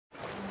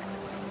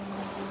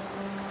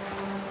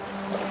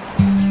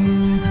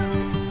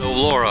So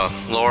Laura,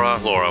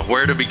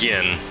 where to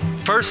begin?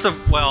 First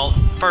of all,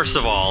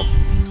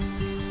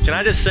 can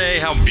I just say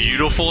how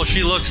beautiful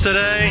she looks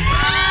today?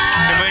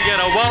 Can we get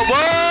a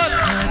what?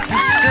 At the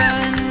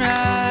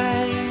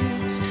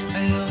sunrise,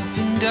 I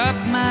opened up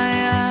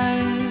my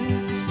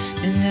eyes,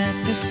 and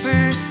at the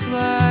first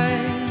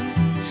light,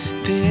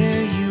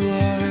 there you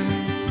are.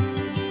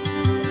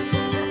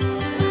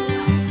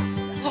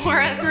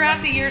 Laura,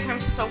 throughout the years, I'm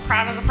so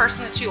proud of the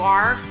person that you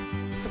are,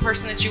 the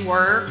person that you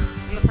were,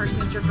 and the person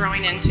that you're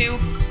growing into.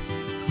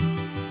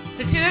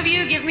 The two of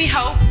you give me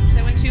hope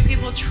that when two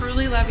people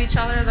truly love each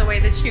other the way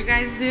that you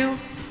guys do,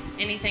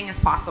 anything is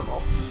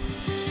possible.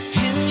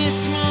 In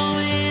this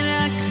moment,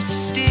 I could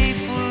stay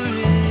forever.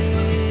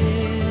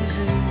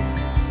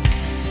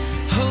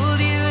 Hold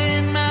you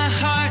in my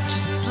heart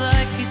just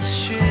like a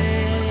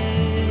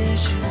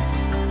treasure.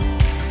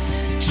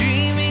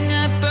 Dreaming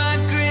up our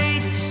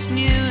greatest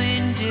new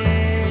endeavor.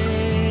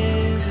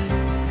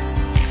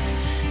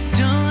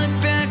 Don't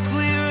look back,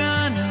 we're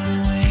on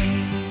our way.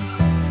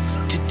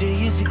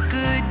 Today is a good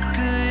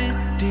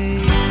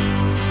day.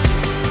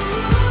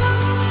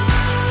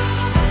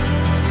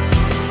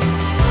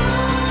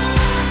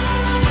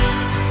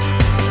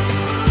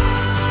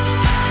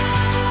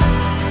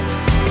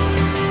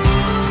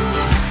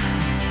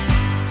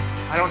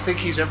 I don't think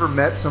he's ever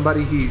met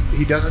somebody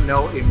he doesn't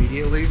know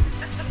immediately,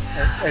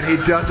 and he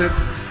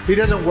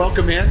doesn't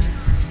welcome in,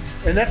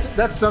 and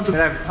that's something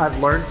that I've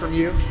learned from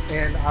you,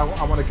 and I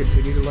want to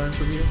continue to learn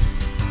from you.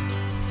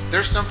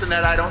 There's something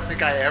that I don't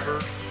think I ever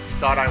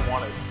thought I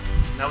wanted,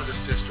 and that was a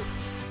sister.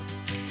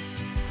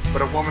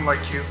 But a woman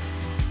like you,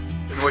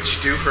 and what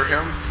you do for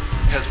him,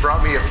 has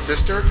brought me a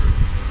sister,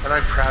 and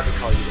I'm proud to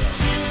call you that.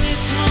 In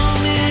this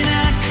moment,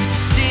 I could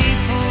stay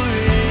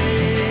forever.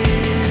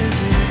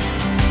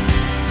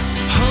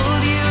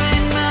 Hold you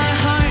in my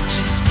heart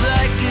just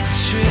like a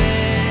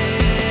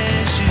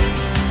treasure.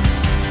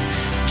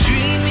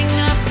 Dreaming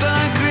up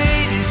our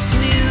greatest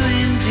new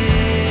endeavor.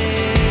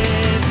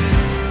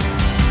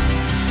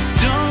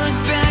 Don't look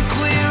back,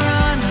 we're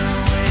on our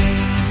way.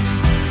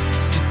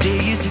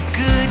 Today is a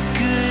good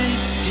day.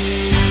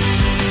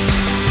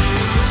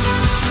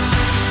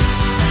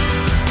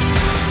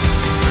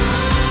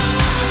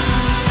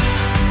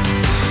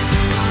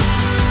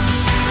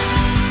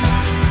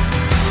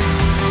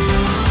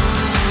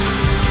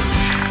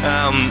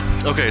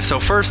 Okay, so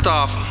first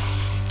off,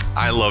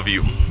 I love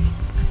you.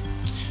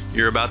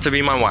 You're about to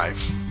be my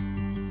wife.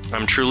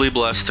 I'm truly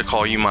blessed to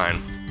call you mine.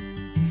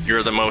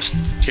 You're the most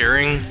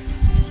caring,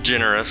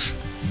 generous,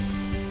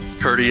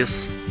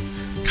 courteous,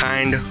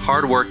 kind,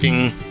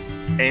 hardworking,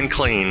 and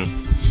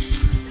clean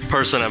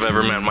person I've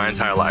ever met in my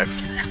entire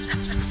life.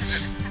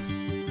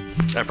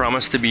 I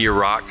promise to be your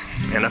rock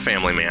and a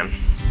family man.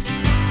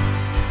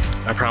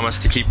 I promise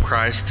to keep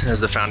Christ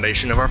as the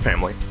foundation of our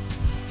family.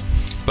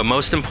 But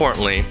most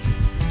importantly,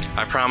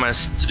 I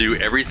promise to do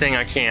everything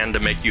I can to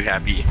make you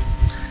happy,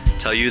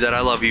 tell you that I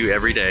love you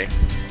every day,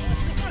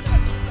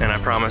 and I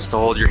promise to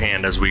hold your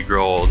hand as we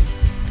grow old.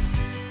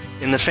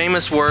 In the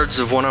famous words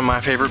of one of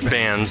my favorite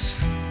bands,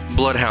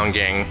 Bloodhound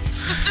Gang,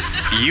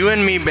 you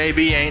and me,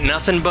 baby, ain't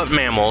nothing but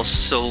mammals,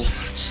 so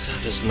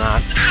that is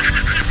not...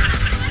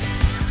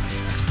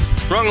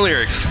 Wrong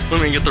lyrics.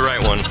 Let me get the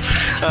right one.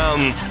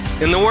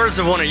 In the words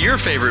of one of your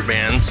favorite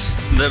bands,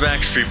 the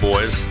Backstreet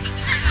Boys,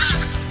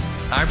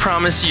 I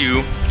promise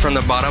you, from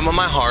the bottom of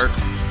my heart,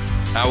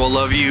 I will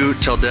love you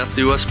till death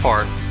do us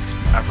part.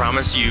 I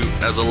promise you,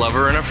 as a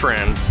lover and a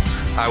friend,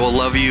 I will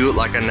love you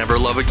like I never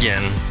love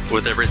again,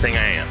 with everything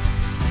I am.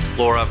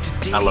 Laura,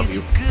 I love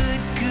you.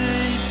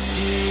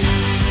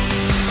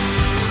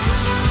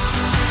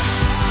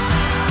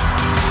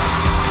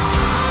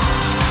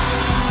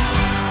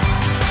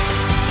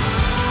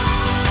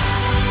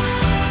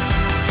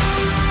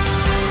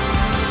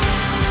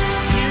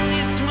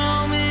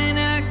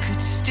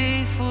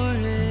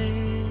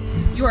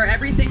 You are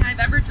everything I've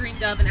ever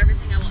dreamed of and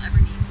everything I will ever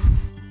need.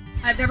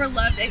 I've never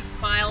loved a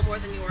smile more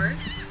than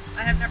yours.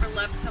 I have never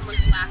loved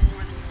someone's laugh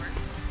more than yours.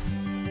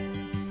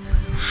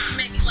 You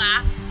make me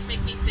laugh, you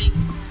make me think,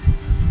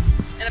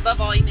 and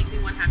above all, you make me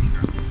one happy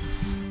girl.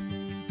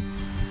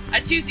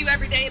 I choose you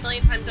every day a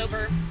million times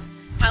over.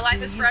 My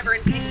life is forever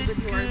entangled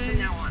with yours from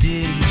now on.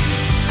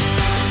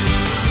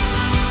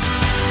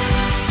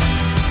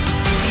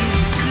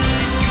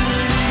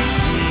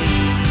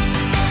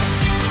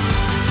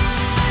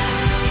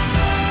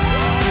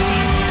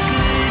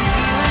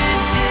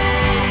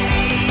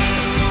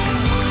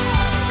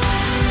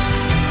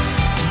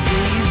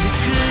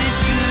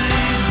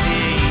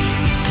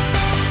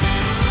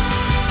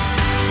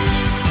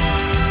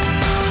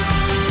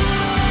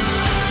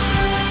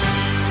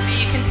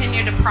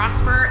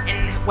 Prosper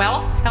in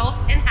wealth, health,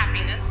 and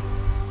happiness,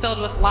 filled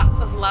with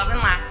lots of love and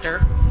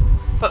laughter.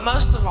 But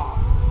most of all,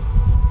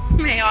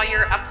 may all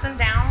your ups and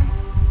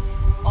downs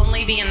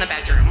only be in the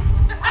bedroom.